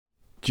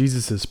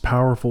Jesus'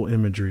 powerful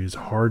imagery is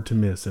hard to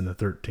miss in the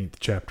 13th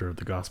chapter of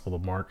the Gospel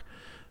of Mark.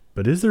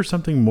 But is there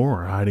something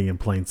more hiding in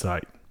plain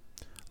sight?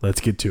 Let's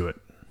get to it.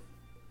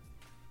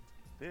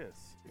 This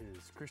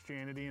is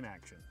Christianity in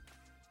Action,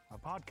 a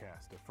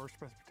podcast of First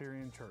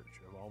Presbyterian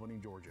Church of Albany,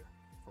 Georgia.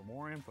 For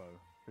more info,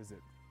 visit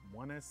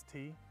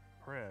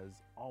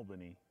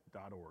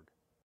 1stpresalbany.org.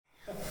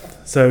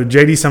 So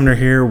J.D. Sumner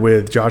here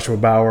with Joshua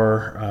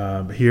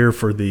Bauer here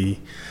for the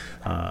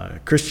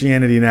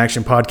Christianity in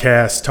Action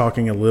podcast,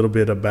 talking a little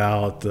bit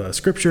about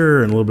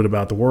Scripture and a little bit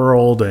about the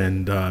world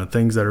and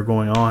things that are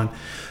going on.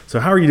 So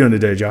how are you doing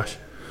today, Josh?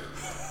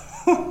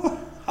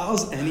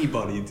 How's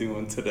anybody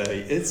doing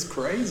today? It's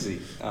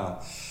crazy. I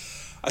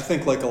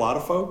think like a lot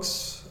of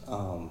folks,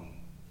 I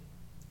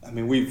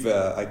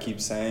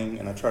keep saying,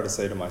 and I try to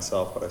say to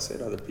myself, but I say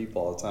to other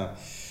people all the time,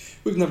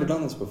 we've never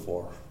done this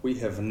before. We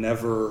have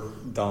never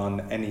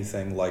done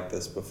anything like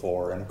this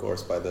before. And of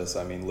course, by this,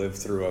 I mean lived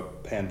through a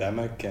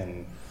pandemic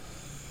and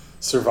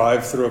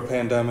survived through a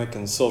pandemic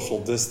and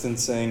social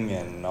distancing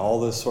and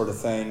all this sort of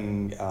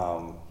thing,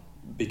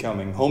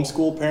 becoming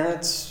homeschool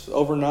parents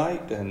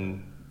overnight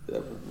and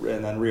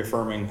then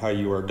reaffirming how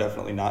you are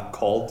definitely not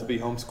called to be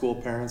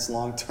homeschool parents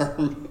long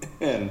term.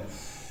 And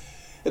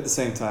at the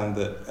same time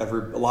that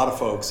a lot of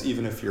folks,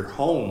 even if you're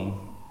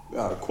home,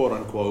 quote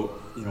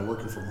unquote,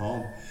 working from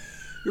home,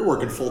 you're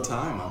working full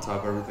time on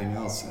top of everything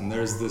else. And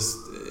there's this,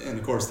 and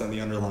of course then the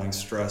underlying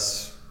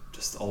stress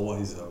just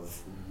always of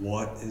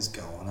what is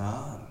going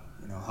on?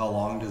 How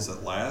long does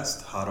it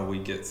last? How do we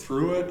get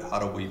through it? How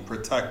do we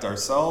protect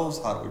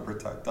ourselves? How do we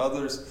protect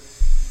others?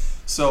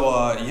 So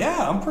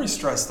I'm pretty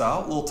stressed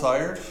out, a little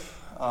tired,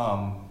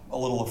 a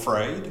little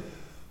afraid,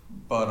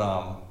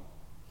 but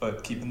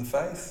keeping the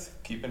faith,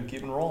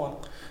 keeping rolling.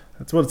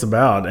 That's what it's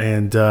about.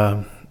 And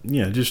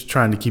just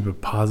trying to keep a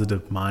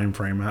positive mind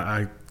frame.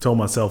 I told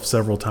myself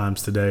several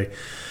times today,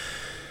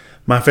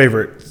 my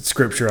favorite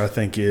scripture, I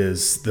think,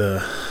 is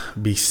the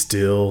be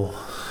still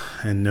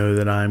and know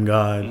that I am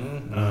God.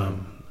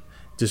 Mm-hmm.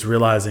 Just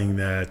realizing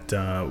that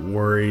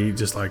worry,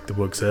 just like the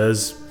book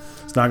says,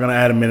 it's not going to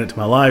add a minute to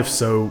my life,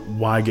 so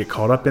why get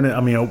caught up in it?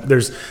 I mean,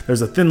 there's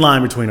a thin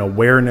line between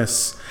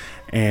awareness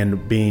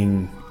and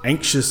being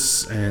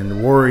anxious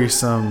and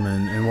worrisome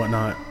and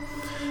whatnot.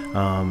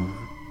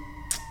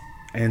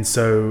 And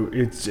so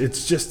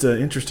it's just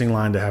an interesting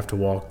line to have to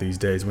walk these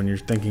days when you're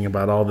thinking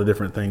about all the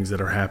different things that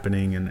are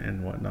happening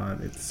and whatnot.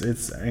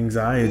 It's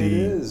anxiety.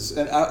 It is.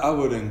 And I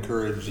would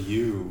encourage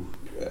you,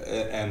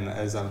 and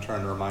as I'm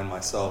trying to remind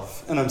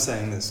myself, and I'm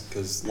saying this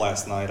because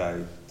last night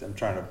I'm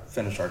trying to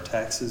finish our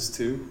taxes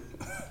too.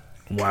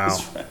 Wow.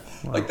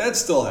 Like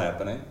that's still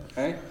happening,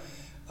 right?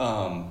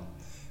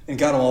 And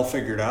got them all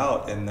figured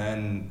out, and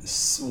then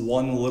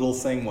one little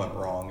thing went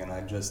wrong, and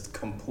I just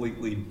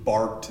completely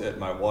barked at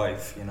my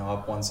wife,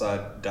 up one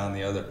side, down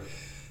the other,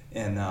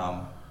 and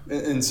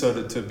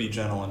so to be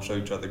gentle and show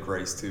each other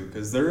grace too,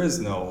 because there is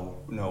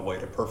no way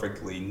to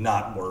perfectly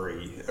not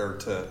worry or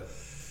to,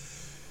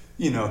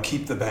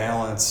 keep the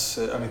balance.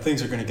 I mean,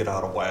 things are going to get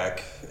out of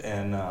whack,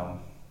 and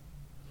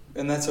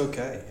that's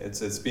okay.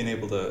 It's being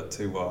able to.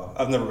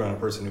 I've never been a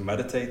person who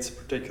meditates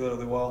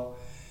particularly well.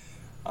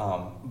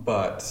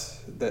 But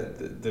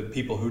the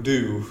people who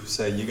do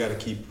say you got to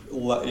keep,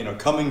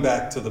 coming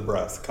back to the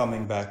breath,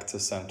 coming back to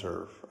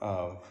center.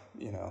 I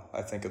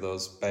think of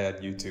those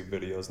bad YouTube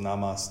videos,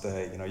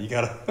 namaste, you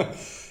gotta,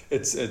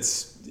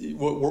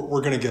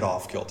 we're going to get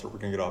off kilter. We're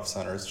going to get off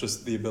center. It's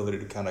just the ability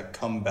to kind of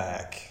come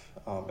back,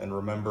 and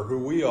remember who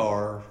we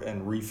are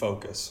and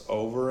refocus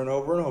over and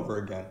over and over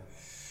again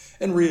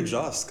and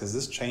readjust, because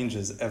this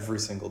changes every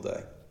single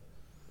day.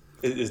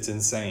 It's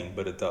insane,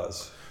 but it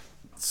does.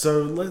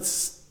 So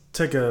let's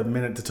take a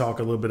minute to talk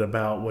a little bit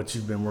about what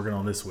you've been working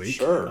on this week.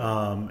 Sure.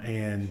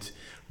 And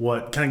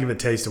what kind of give a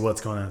taste of what's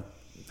going to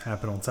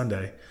happen on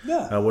Sunday.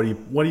 Yeah.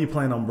 What do you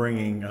plan on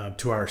bringing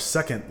to our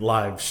second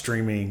live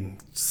streaming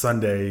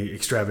Sunday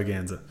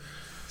extravaganza?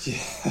 Yeah.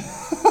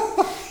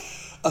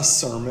 A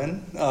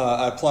sermon.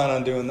 I plan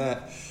on doing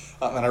that.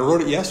 And I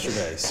wrote it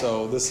yesterday.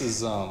 So this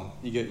is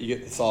you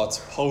get the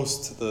thoughts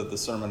post the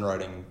sermon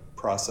writing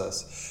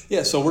process.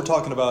 Yeah, so we're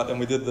talking about, and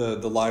we did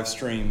the live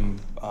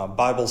stream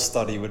Bible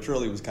study, which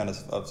really was kind of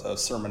a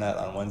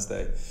sermonette on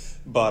Wednesday,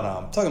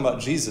 but talking about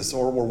Jesus,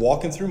 or we're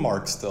walking through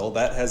Mark still.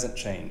 That hasn't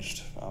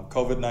changed.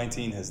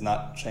 COVID-19 has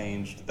not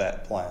changed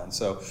that plan.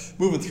 So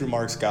moving through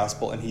Mark's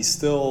gospel, and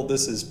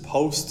this is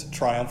post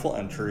triumphal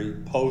entry,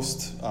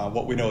 post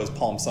what we know as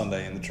Palm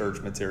Sunday in the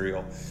church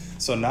material.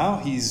 So now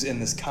he's in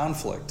this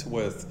conflict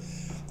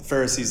with the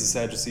Pharisees, the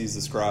Sadducees,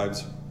 the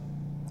scribes,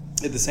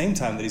 at the same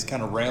time that he's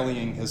kind of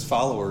rallying his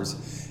followers,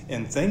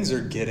 and things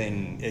are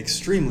getting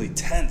extremely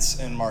tense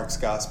in Mark's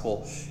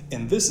gospel.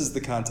 And this is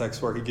the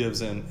context where he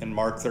gives in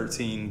Mark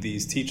 13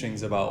 these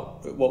teachings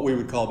about what we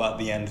would call about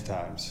the end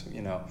times,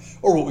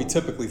 or what we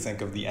typically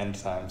think of the end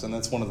times. And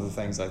that's one of the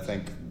things I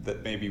think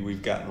that maybe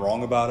we've gotten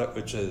wrong about it,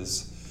 which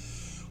is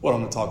what I'm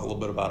going to talk a little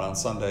bit about on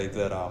Sunday,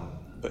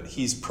 but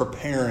he's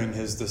preparing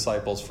his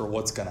disciples for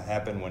what's going to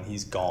happen when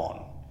he's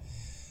gone.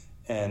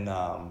 And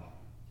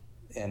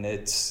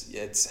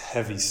it's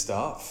heavy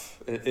stuff.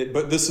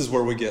 But this is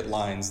where we get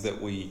lines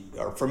that we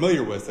are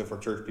familiar with if we're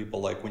church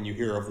people, like when you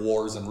hear of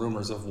wars and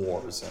rumors of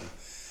wars and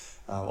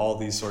all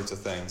these sorts of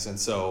things. And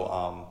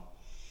so,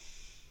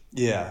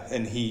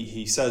 and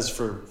he says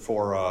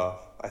for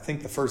I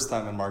think the first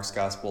time in Mark's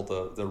gospel,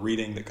 the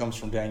reading that comes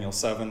from Daniel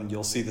 7,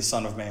 you'll see the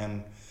Son of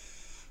Man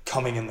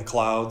coming in the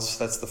clouds.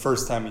 That's the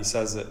first time he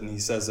says it, and he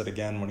says it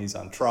again when he's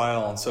on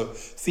trial. And so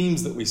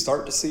themes that we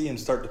start to see and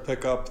start to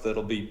pick up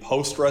that'll be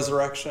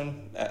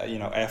post-resurrection,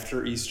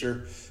 after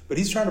Easter. But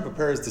he's trying to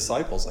prepare his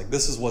disciples, like,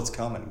 this is what's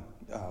coming,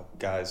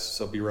 guys,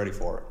 so be ready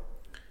for it.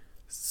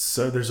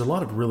 So there's a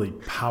lot of really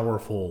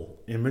powerful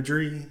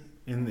imagery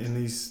in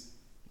these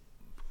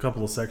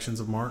couple of sections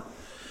of Mark.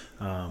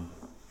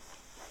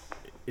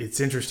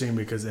 It's interesting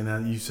because,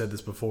 and you said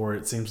this before,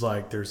 it seems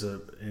like there's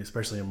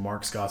especially in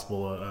Mark's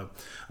gospel,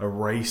 a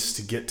race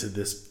to get to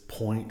this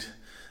point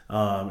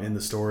in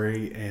the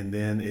story, and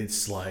then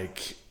it's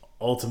like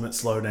ultimate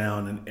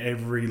slowdown, and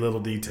every little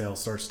detail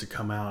starts to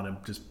come out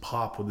and just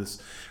pop with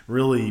this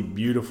really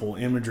beautiful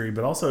imagery,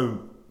 but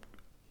also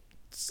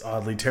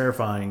oddly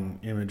terrifying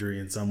imagery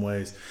in some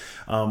ways.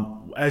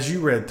 As you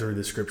read through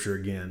the scripture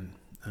again,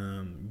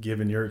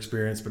 given your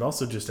experience, but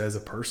also just as a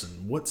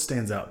person, what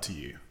stands out to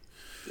you?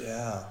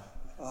 Yeah.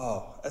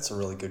 Oh, that's a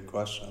really good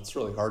question. It's a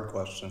really hard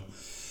question.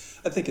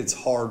 I think it's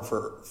hard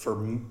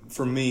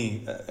for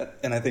me,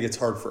 and I think it's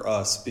hard for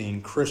us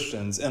being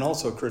Christians, and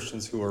also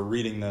Christians who are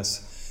reading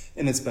this,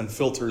 and it's been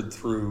filtered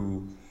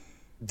through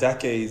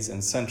decades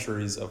and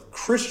centuries of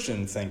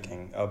Christian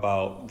thinking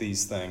about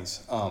these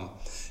things.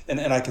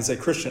 And I can say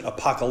Christian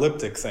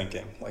apocalyptic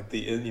thinking, like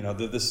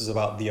this is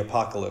about the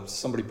apocalypse.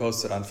 Somebody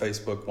posted on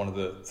Facebook, one of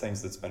the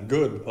things that's been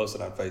good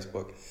posted on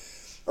Facebook,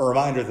 a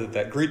reminder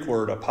that Greek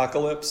word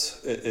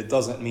apocalypse, it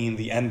doesn't mean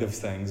the end of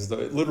things.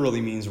 It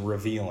literally means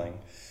revealing.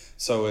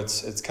 So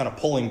it's kind of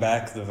pulling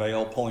back the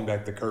veil, pulling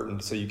back the curtain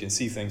so you can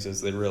see things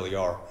as they really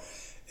are.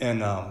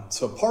 And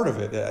so part of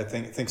it, I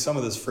think some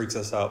of this freaks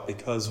us out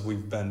because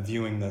we've been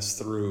viewing this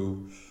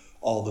through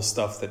all the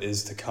stuff that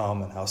is to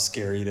come and how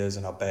scary it is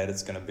and how bad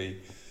it's going to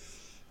be.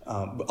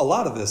 But a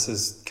lot of this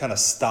is kind of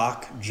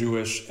stock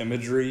Jewish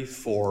imagery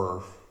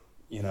for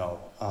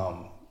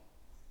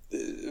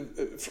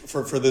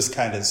this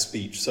kind of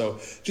speech. So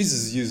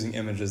Jesus is using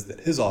images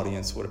that his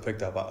audience would have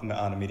picked up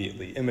on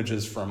immediately.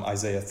 Images from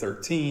Isaiah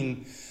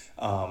 13,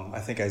 I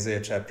think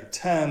Isaiah chapter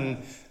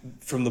 10,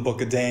 from the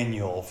book of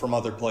Daniel, from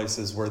other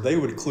places where they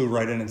would clue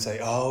right in and say,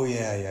 oh,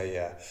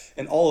 yeah.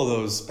 And all of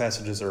those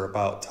passages are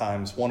about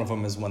times. One of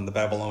them is when the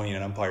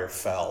Babylonian Empire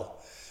fell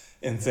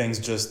and things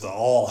just,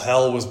 all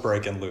hell was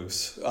breaking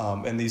loose,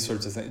 and these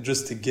sorts of things,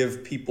 just to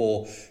give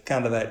people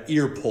kind of that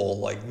ear pull,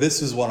 like,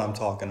 this is what I'm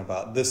talking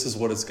about. This is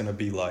what it's going to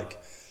be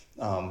like.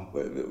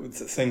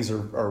 Things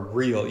are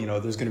real,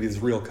 there's going to be this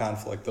real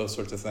conflict, those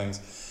sorts of things.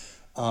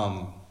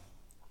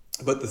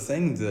 But the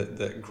thing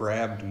that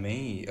grabbed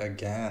me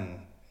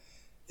again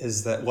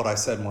is that what I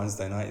said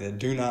Wednesday night, that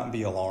do not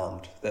be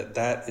alarmed,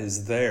 that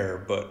is there,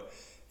 but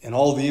in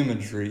all the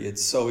imagery,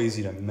 it's so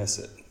easy to miss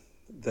it.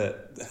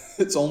 That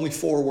it's only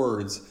 4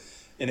 words,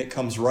 and it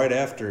comes right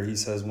after he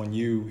says, when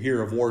you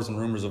hear of wars and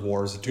rumors of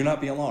wars, do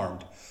not be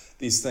alarmed.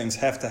 These things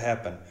have to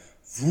happen.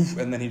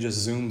 And then he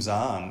just zooms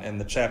on,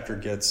 and the chapter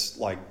gets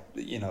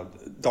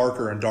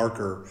darker and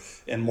darker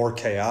and more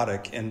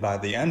chaotic. And by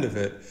the end of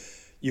it,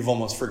 you've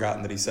almost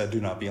forgotten that he said,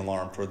 do not be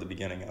alarmed toward the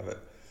beginning of it.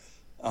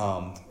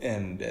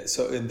 And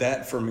so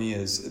that for me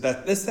is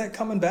that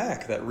coming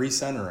back, that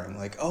recentering,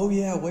 like, oh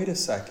yeah, wait a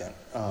second.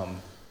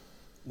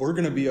 We're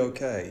going to be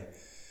okay.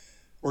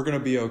 We're going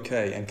to be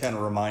okay, and kind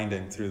of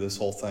reminding through this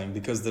whole thing,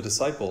 because the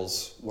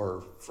disciples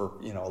were, for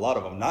a lot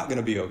of them, not going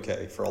to be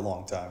okay for a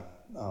long time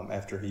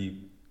after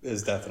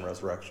his death and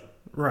resurrection.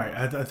 Right.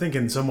 I think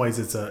in some ways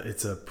it's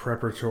a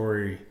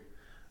preparatory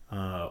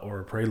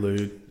or a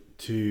prelude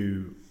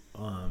to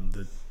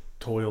the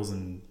toils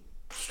and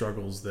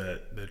struggles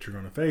that you're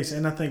going to face,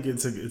 and I think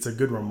it's a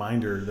good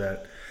reminder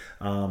that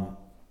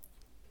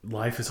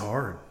life is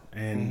hard.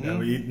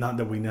 And not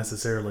that we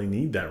necessarily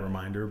need that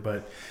reminder,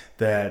 but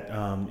that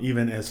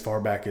even as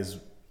far back as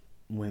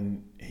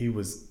when he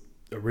was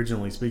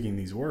originally speaking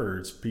these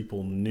words,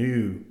 people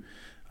knew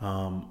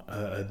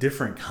a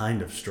different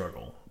kind of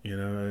struggle. There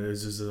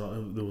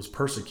was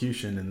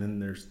persecution, and then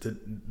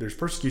there's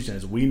persecution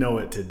as we know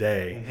it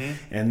today,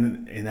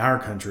 and in our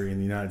country, in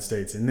the United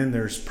States, and then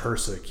there's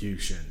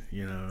persecution.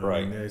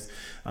 Right.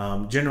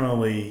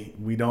 Generally,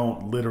 we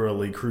don't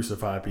literally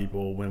crucify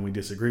people when we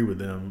disagree with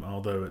them,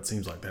 although it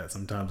seems like that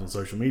sometimes on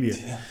social media.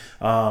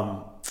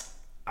 Yeah.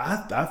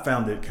 I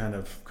found it kind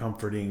of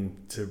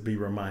comforting to be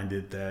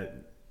reminded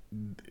that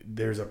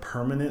there's a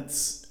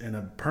permanence and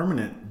a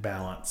permanent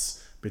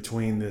balance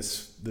between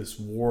this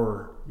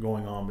war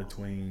going on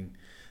between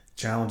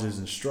challenges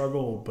and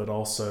struggle, but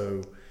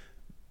also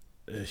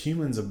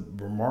humans' a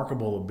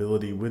remarkable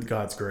ability with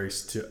God's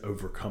grace to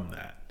overcome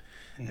that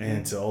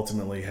and to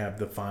ultimately have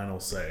the final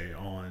say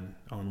on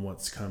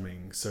what's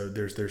coming. So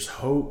there's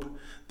hope.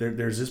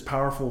 There's this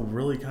powerful,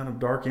 really kind of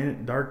dark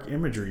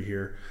imagery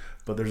here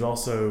but there's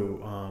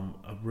also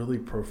a really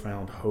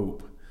profound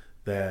hope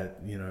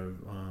that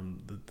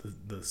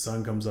the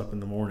sun comes up in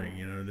the morning,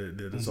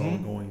 that it's all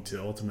going to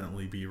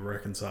ultimately be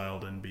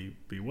reconciled and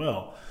be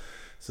well.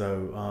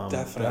 So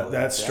Definitely,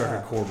 that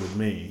struck a chord with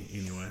me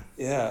anyway.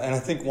 Yeah, and I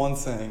think one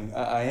thing,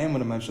 I am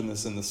going to mention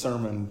this in the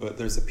sermon, but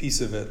there's a piece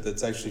of it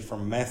that's actually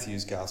from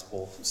Matthew's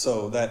gospel.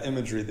 So that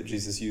imagery that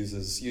Jesus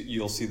uses,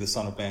 you'll see the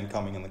Son of Man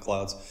coming in the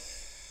clouds.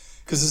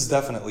 Because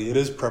it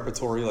is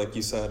preparatory, like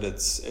you said,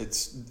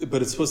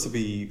 but it's supposed to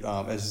be,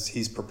 as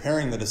he's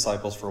preparing the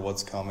disciples for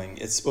what's coming,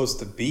 it's supposed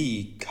to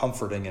be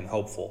comforting and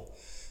hopeful.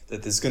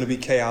 That it's going to be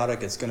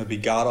chaotic, it's going to be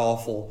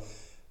god-awful,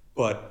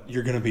 but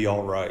you're going to be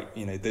all right.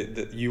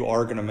 That you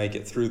are going to make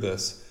it through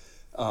this.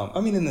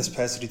 In this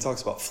passage, he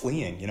talks about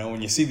fleeing.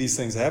 When you see these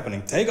things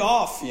happening, take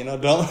off.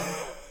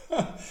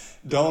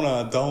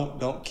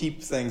 Don't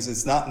keep things.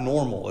 It's not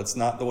normal. It's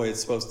not the way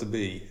it's supposed to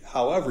be.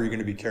 However, you're going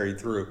to be carried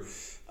through.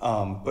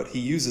 But he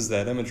uses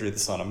that imagery of the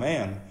Son of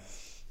Man,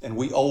 and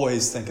we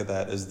always think of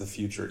that as the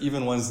future.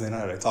 Even Wednesday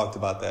night, I talked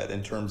about that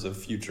in terms of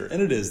future,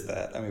 and it is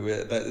that.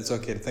 It's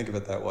okay to think of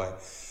it that way.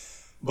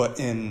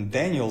 But in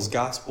Daniel's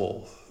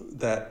gospel,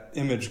 that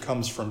image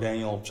comes from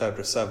Daniel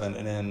chapter 7,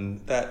 and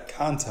in that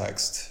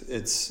context,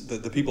 it's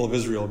the people of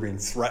Israel are being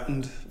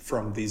threatened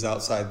from these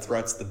outside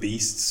threats, the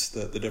beasts,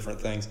 the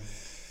different things.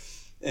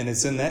 And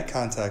it's in that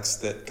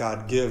context that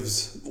God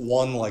gives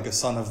one like a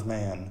son of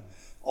man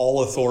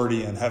all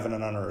authority in heaven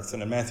and on earth.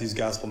 And in Matthew's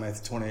gospel,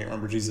 Matthew 28,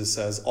 remember Jesus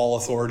says, all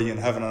authority in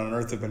heaven and on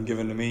earth have been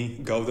given to me,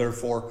 go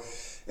therefore.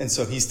 And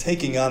so he's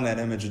taking on that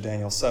image of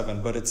Daniel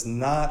 7, but it's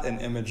not an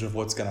image of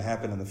what's going to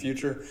happen in the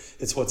future.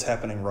 It's what's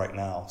happening right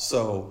now.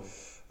 So,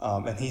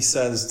 and he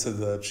says to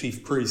the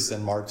chief priests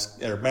in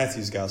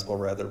Matthew's gospel,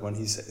 when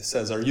he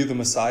says, are you the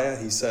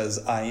Messiah? He says,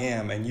 I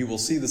am. And you will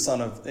see he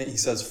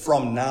says,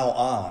 from now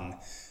on,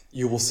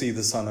 you will see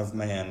the Son of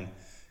Man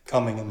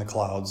coming in the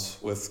clouds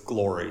with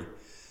glory.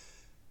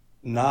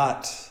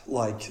 Not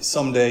like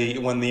someday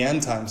when the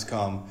end times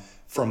come,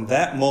 from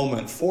that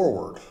moment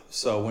forward.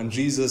 So when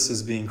Jesus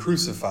is being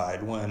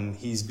crucified, when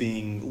he's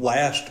being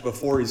lashed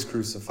before he's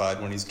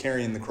crucified, when he's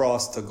carrying the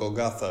cross to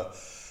Golgotha,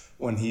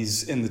 when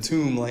he's in the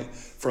tomb,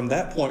 from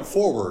that point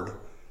forward,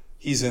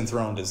 he's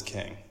enthroned as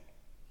king.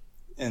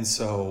 And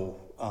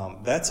so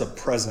that's a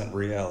present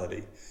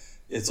reality.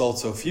 It's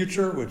also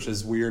future, which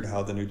is weird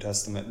how the New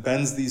Testament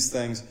bends these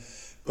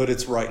things, but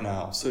it's right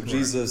now. So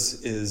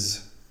Jesus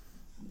is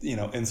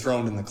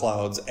enthroned in the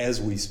clouds as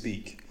we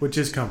speak, which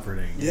is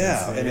comforting.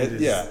 Yeah,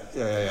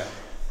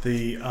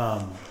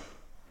 The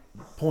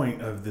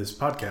point of this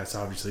podcast,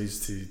 obviously,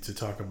 is to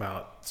talk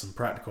about some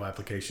practical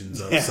applications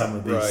of some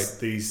of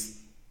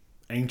these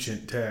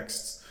ancient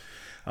texts.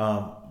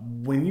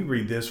 When you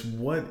read this,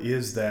 what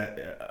is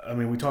that?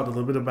 We talked a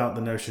little bit about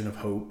the notion of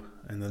hope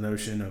and the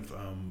notion of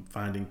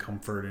finding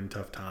comfort in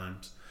tough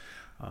times.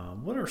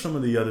 What are some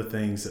of the other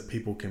things that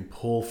people can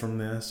pull from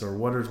this, or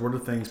what are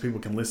things people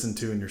can listen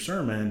to in your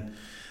sermon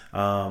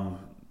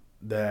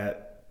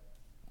that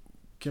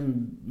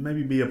can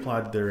maybe be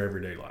applied to their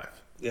everyday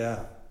life?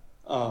 Yeah.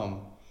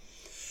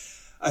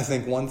 I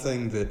think one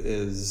thing that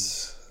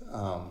is,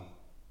 and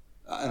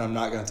I'm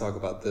not going to talk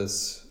about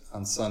this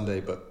on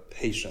Sunday, but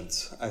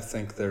patience. I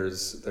think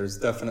there's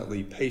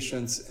definitely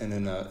patience, and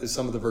in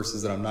some of the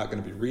verses that I'm not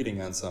going to be reading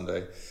on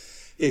Sunday,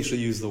 he actually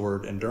used the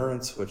word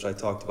endurance, which I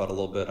talked about a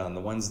little bit on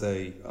the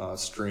Wednesday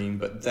stream,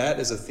 but that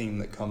is a theme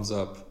that comes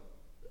up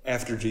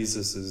after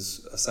Jesus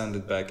is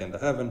ascended back into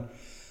heaven.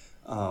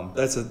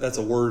 That's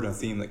a word and a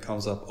theme that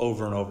comes up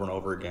over and over and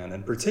over again,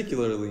 and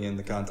particularly in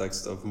the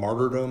context of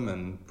martyrdom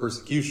and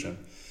persecution,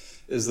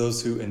 is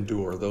those who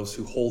endure, those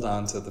who hold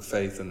on to the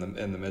faith in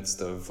the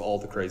midst of all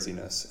the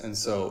craziness. And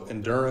so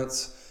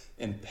endurance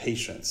and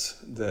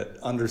patience, that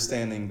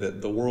understanding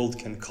that the world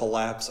can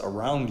collapse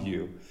around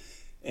you,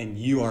 and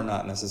you are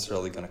not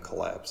necessarily going to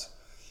collapse.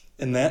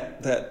 And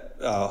that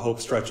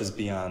hope stretches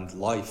beyond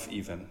life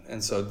even.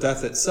 And so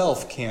death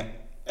itself can't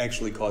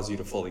actually cause you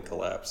to fully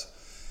collapse,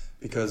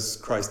 because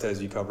Christ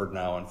has you covered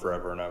now and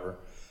forever and ever.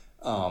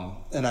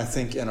 And I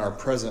think in our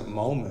present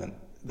moment,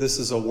 this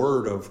is a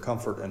word of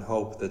comfort and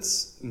hope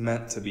that's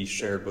meant to be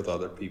shared with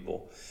other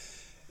people.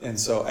 And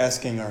so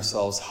asking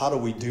ourselves, how do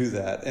we do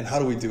that? And how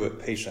do we do it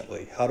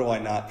patiently? How do I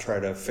not try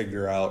to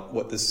figure out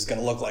what this is going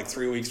to look like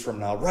 3 weeks from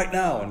now, right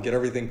now, and get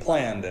everything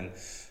planned and,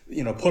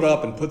 put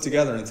up and put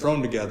together and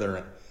thrown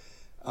together?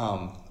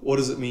 What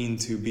does it mean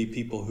to be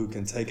people who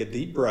can take a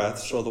deep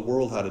breath, show the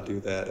world how to do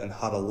that, and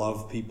how to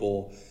love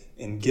people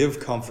and give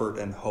comfort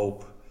and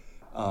hope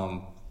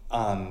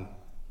on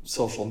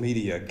social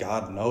media?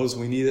 God knows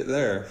we need it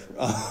there,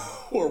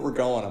 where we're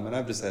going.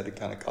 I've just had to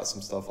kind of cut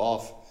some stuff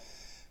off.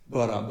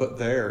 But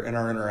there in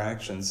our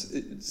interactions,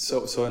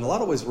 so in a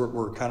lot of ways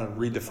we're kind of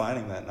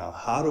redefining that now.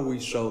 How do we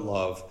show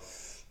love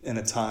in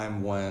a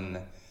time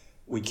when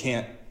we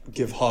can't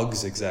give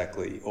hugs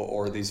exactly,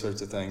 or these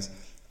sorts of things?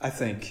 I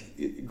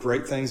think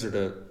great things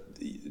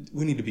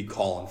we need to be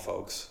calling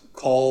folks.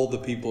 Call the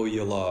people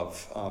you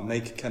love,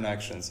 make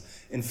connections,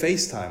 and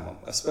FaceTime them,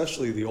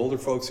 especially the older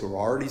folks who are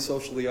already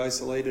socially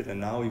isolated, and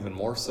now even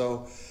more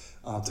so.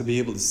 to be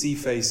able to see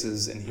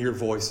faces and hear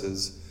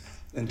voices.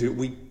 And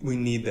we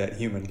need that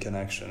human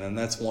connection. And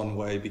that's one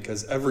way,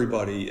 because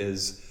everybody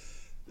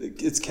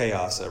it's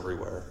chaos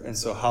everywhere. And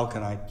so how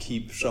can I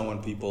keep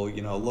showing people,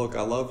 look,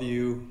 I love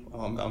you.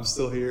 I'm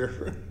still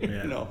here,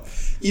 Yeah.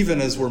 Even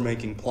as we're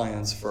making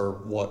plans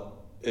for what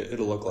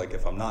it'll look like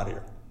if I'm not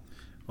here.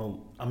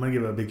 Well, I'm going to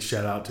give a big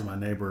shout out to my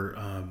neighbor,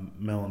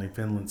 Melanie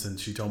Finlinson.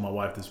 She told my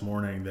wife this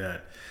morning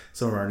that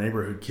some of our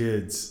neighborhood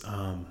kids,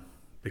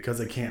 because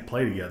they can't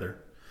play together,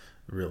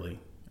 really,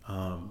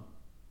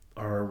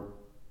 are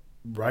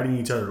writing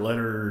each other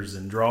letters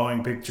and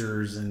drawing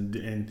pictures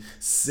and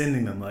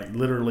sending them, like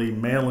literally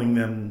mailing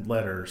them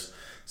letters,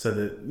 so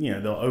that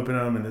they'll open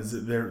them and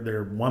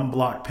they're one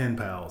block pen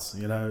pals.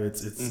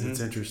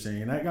 It's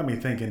interesting, and that got me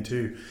thinking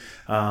too.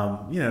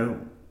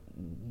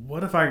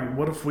 What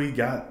if we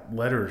got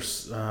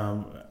letters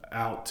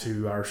out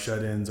to our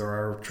shut-ins or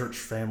our church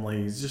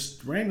families,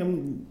 just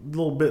random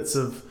little bits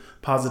of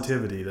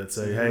positivity that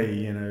say, hey,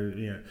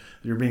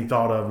 you're being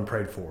thought of and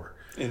prayed for.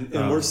 And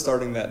we're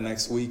starting that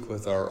next week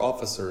with our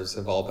officers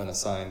have all been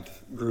assigned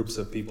groups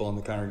of people in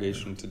the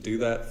congregation to do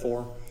that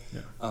for.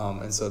 Yeah.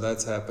 And so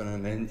that's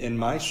happening. And in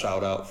my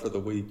shout out for the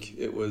week,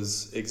 it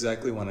was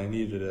exactly when I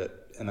needed it.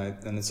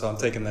 And so I'm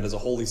taking that as a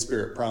Holy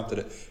Spirit prompted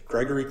it.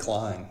 Gregory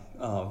Klein,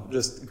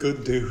 just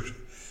good dude.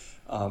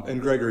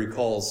 And Gregory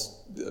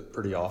calls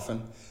pretty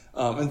often.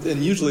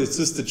 And usually it's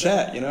just to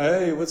chat,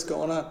 hey, what's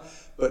going on?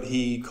 But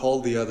he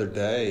called the other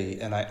day,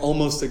 and I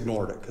almost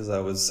ignored it because I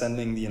was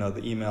sending,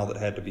 the email that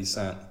had to be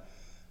sent.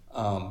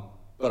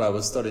 But I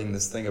was studying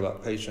this thing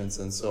about patience,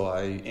 and so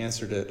I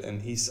answered it,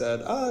 and he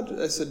said,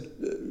 I said,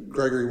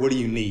 Gregory, what do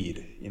you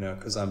need?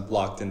 Because I'm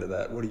locked into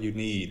that. What do you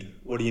need?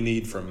 What do you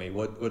need from me?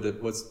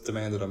 What's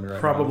demanded of me right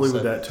now? Probably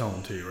with that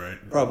tone too, right?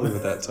 Probably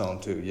with that tone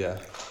too, yeah.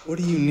 What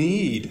do you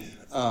need?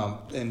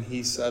 And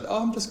he said,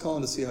 I'm just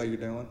calling to see how you're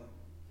doing.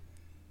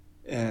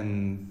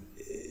 And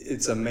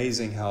it's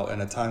amazing how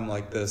in a time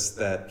like this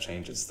that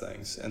changes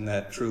things, and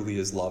that truly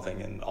is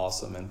loving and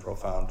awesome and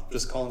profound.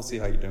 Just calling to see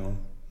how you're doing.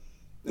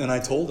 And I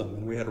told him,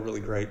 and we had a really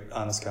great,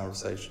 honest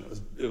conversation.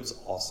 It was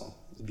awesome.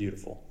 It was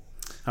beautiful.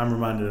 I'm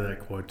reminded of that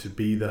quote, to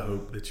be the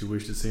hope that you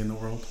wish to see in the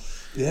world.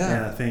 Yeah.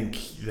 And I think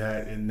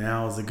that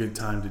now is a good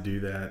time to do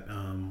that,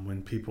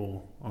 when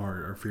people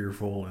are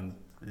fearful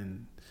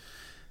and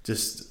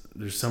just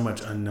there's so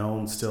much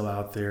unknown still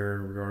out there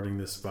regarding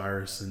this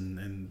virus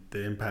and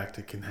the impact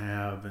it can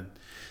have. And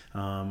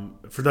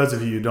for those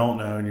of you who don't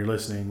know and you're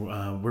listening,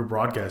 we're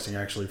broadcasting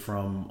actually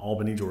from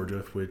Albany,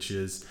 Georgia, which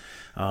is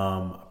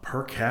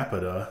per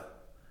capita,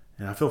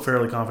 and I feel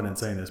fairly confident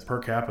saying this, per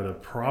capita,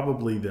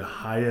 probably the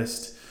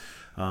highest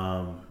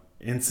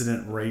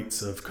incident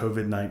rates of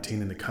COVID-19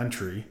 in the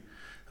country.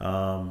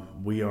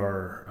 We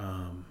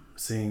are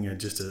seeing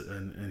just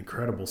an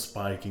incredible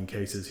spike in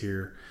cases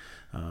here.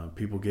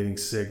 People getting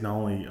sick, not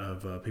only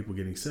of people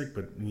getting sick,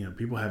 but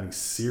people having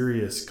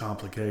serious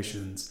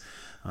complications.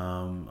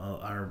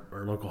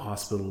 Our local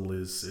hospital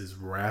is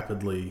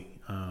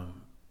rapidly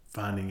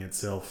finding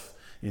itself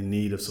in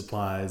need of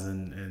supplies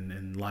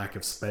and lack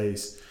of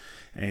space,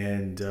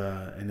 and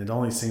it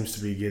only seems to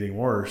be getting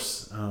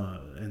worse.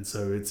 And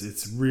so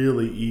it's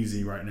really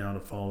easy right now to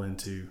fall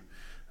into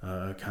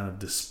kind of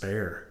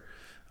despair.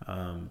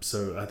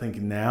 So I think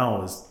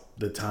now is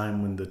the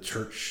time when the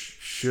church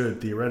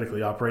should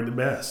theoretically operate the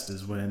best,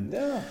 is when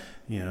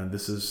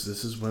this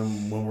is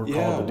when we're called to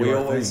do our thing. We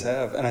always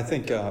have, and I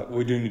think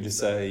we do need to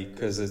say,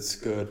 because it's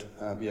good,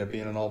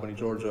 being in Albany,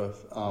 Georgia,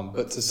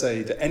 but to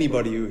say to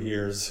anybody who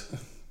hears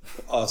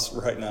us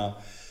right now,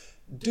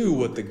 do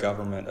what the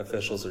government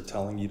officials are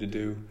telling you to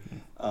do.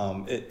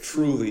 It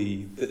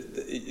truly,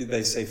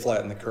 they say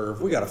flatten the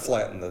curve. We got to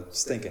flatten the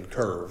stinking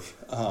curve,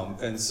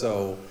 and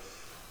so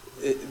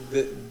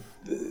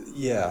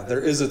there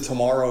is a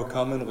tomorrow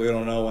coming. We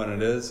don't know when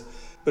it is.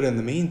 But in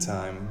the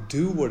meantime,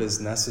 do what is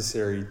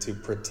necessary to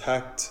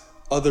protect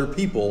other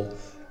people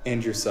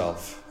and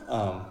yourself,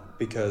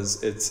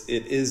 because it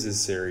is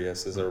as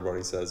serious as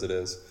everybody says it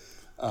is.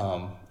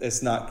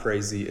 It's not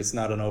crazy. It's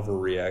not an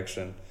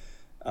overreaction.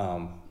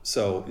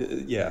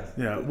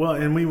 Yeah. Well,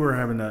 and we were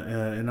having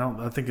and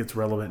I think it's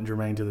relevant and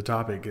germane to the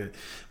topic. We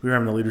were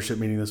having a leadership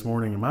meeting this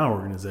morning in my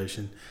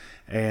organization,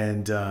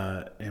 and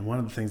one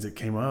of the things that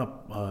came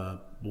up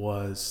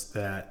was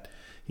that,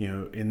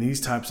 in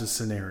these types of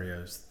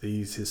scenarios,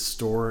 these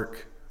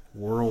historic,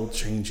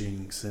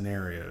 world-changing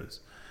scenarios,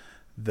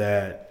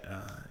 that,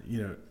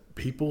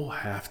 people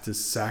have to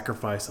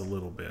sacrifice a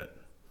little bit.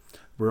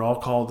 We're all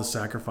called to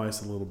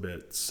sacrifice a little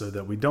bit so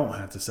that we don't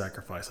have to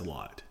sacrifice a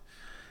lot.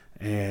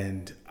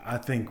 And I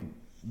think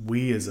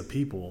we as a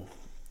people,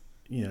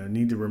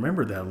 need to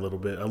remember that a little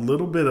bit. A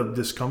little bit of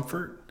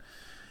discomfort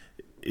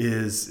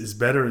is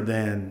better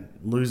than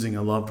losing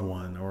a loved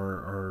one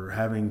or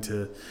having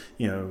to,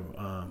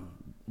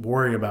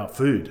 worry about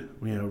food,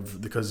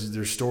 because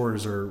their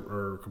stores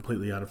are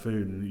completely out of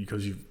food, and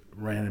because you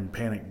ran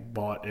and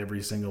bought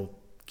every single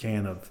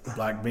can of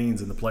black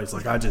beans in the place,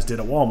 like I just did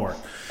at Walmart.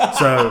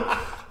 So,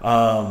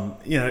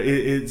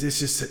 It's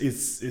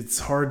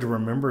hard to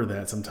remember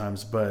that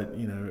sometimes. But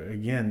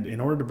again, in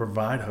order to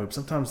provide hope,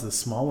 sometimes the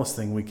smallest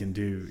thing we can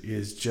do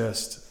is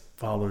just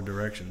follow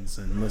directions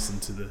and listen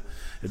to the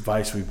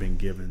advice we've been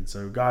given.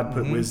 So God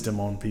put wisdom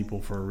on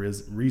people for a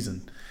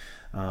reason.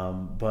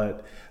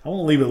 But I want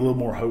to leave it a little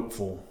more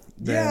hopeful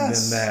than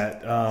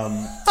that.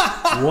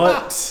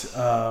 What's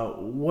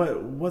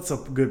a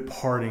good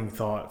parting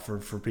thought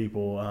for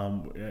people?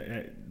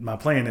 My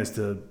plan is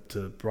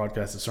to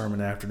broadcast a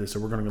sermon after this, so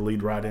we're going to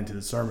lead right into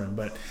the sermon.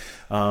 But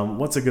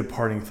what's a good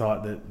parting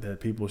thought that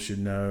people should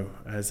know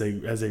as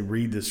they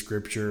read the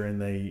scripture and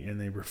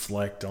they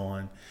reflect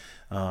on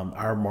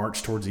our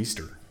march towards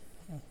Easter?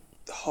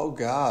 Oh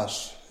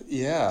gosh,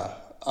 yeah.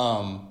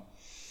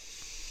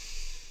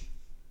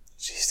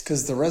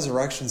 Because the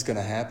resurrection is going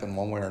to happen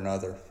one way or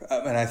another.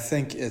 And I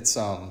think it's,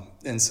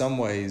 in some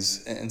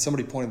ways, and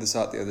somebody pointed this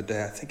out the other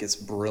day, I think it's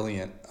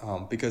brilliant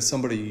because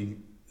somebody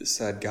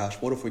said, gosh,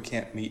 what if we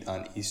can't meet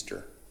on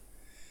Easter,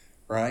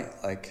 right?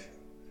 Like,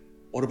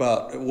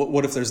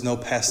 what if there's no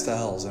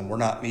pastels and we're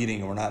not meeting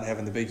and we're not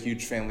having the big,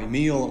 huge family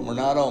meal and we're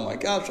not, oh my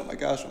gosh.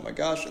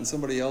 And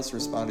somebody else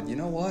responded, you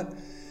know what?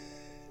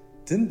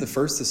 Didn't the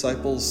first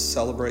disciples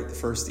celebrate the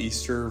first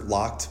Easter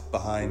locked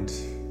behind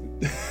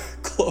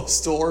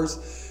closed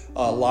doors,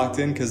 locked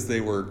in because they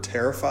were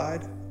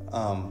terrified?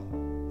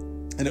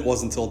 And it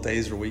wasn't until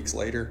days or weeks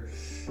later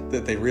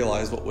that they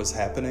realized what was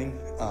happening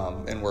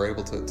and were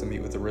able to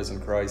meet with the risen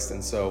Christ.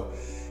 And so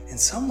in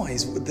some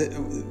ways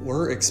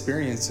we're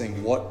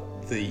experiencing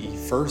what the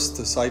first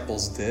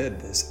disciples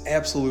did, this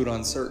absolute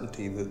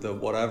uncertainty, the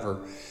whatever.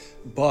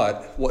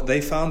 But what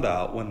they found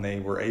out when they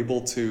were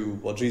able to,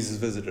 Jesus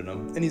visited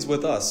them, and he's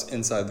with us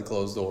inside the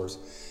closed doors.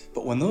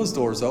 But when those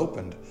doors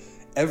opened,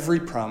 every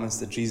promise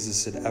that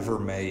Jesus had ever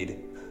made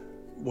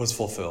was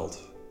fulfilled.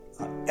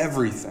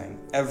 Everything,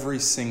 every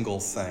single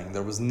thing.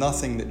 There was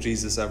nothing that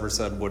Jesus ever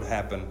said would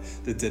happen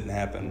that didn't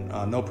happen.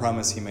 No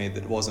promise he made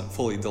that wasn't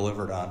fully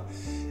delivered on.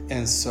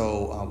 And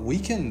so we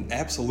can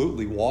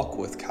absolutely walk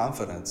with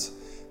confidence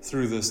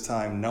through this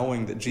time,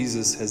 knowing that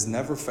Jesus has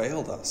never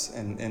failed us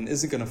and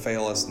isn't going to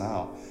fail us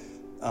now.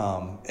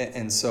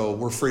 And so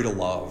we're free to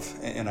love.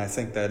 And I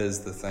think that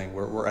is the thing.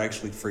 We're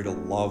actually free to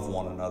love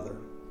one another.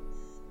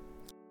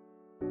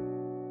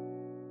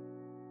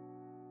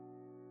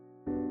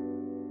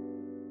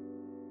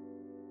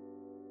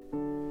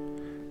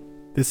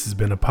 This has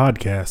been a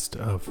podcast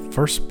of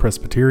First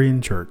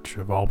Presbyterian Church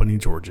of Albany,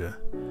 Georgia.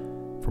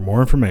 For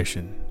more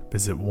information,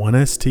 visit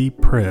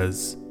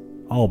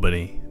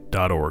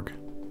 1stpresalbany.org.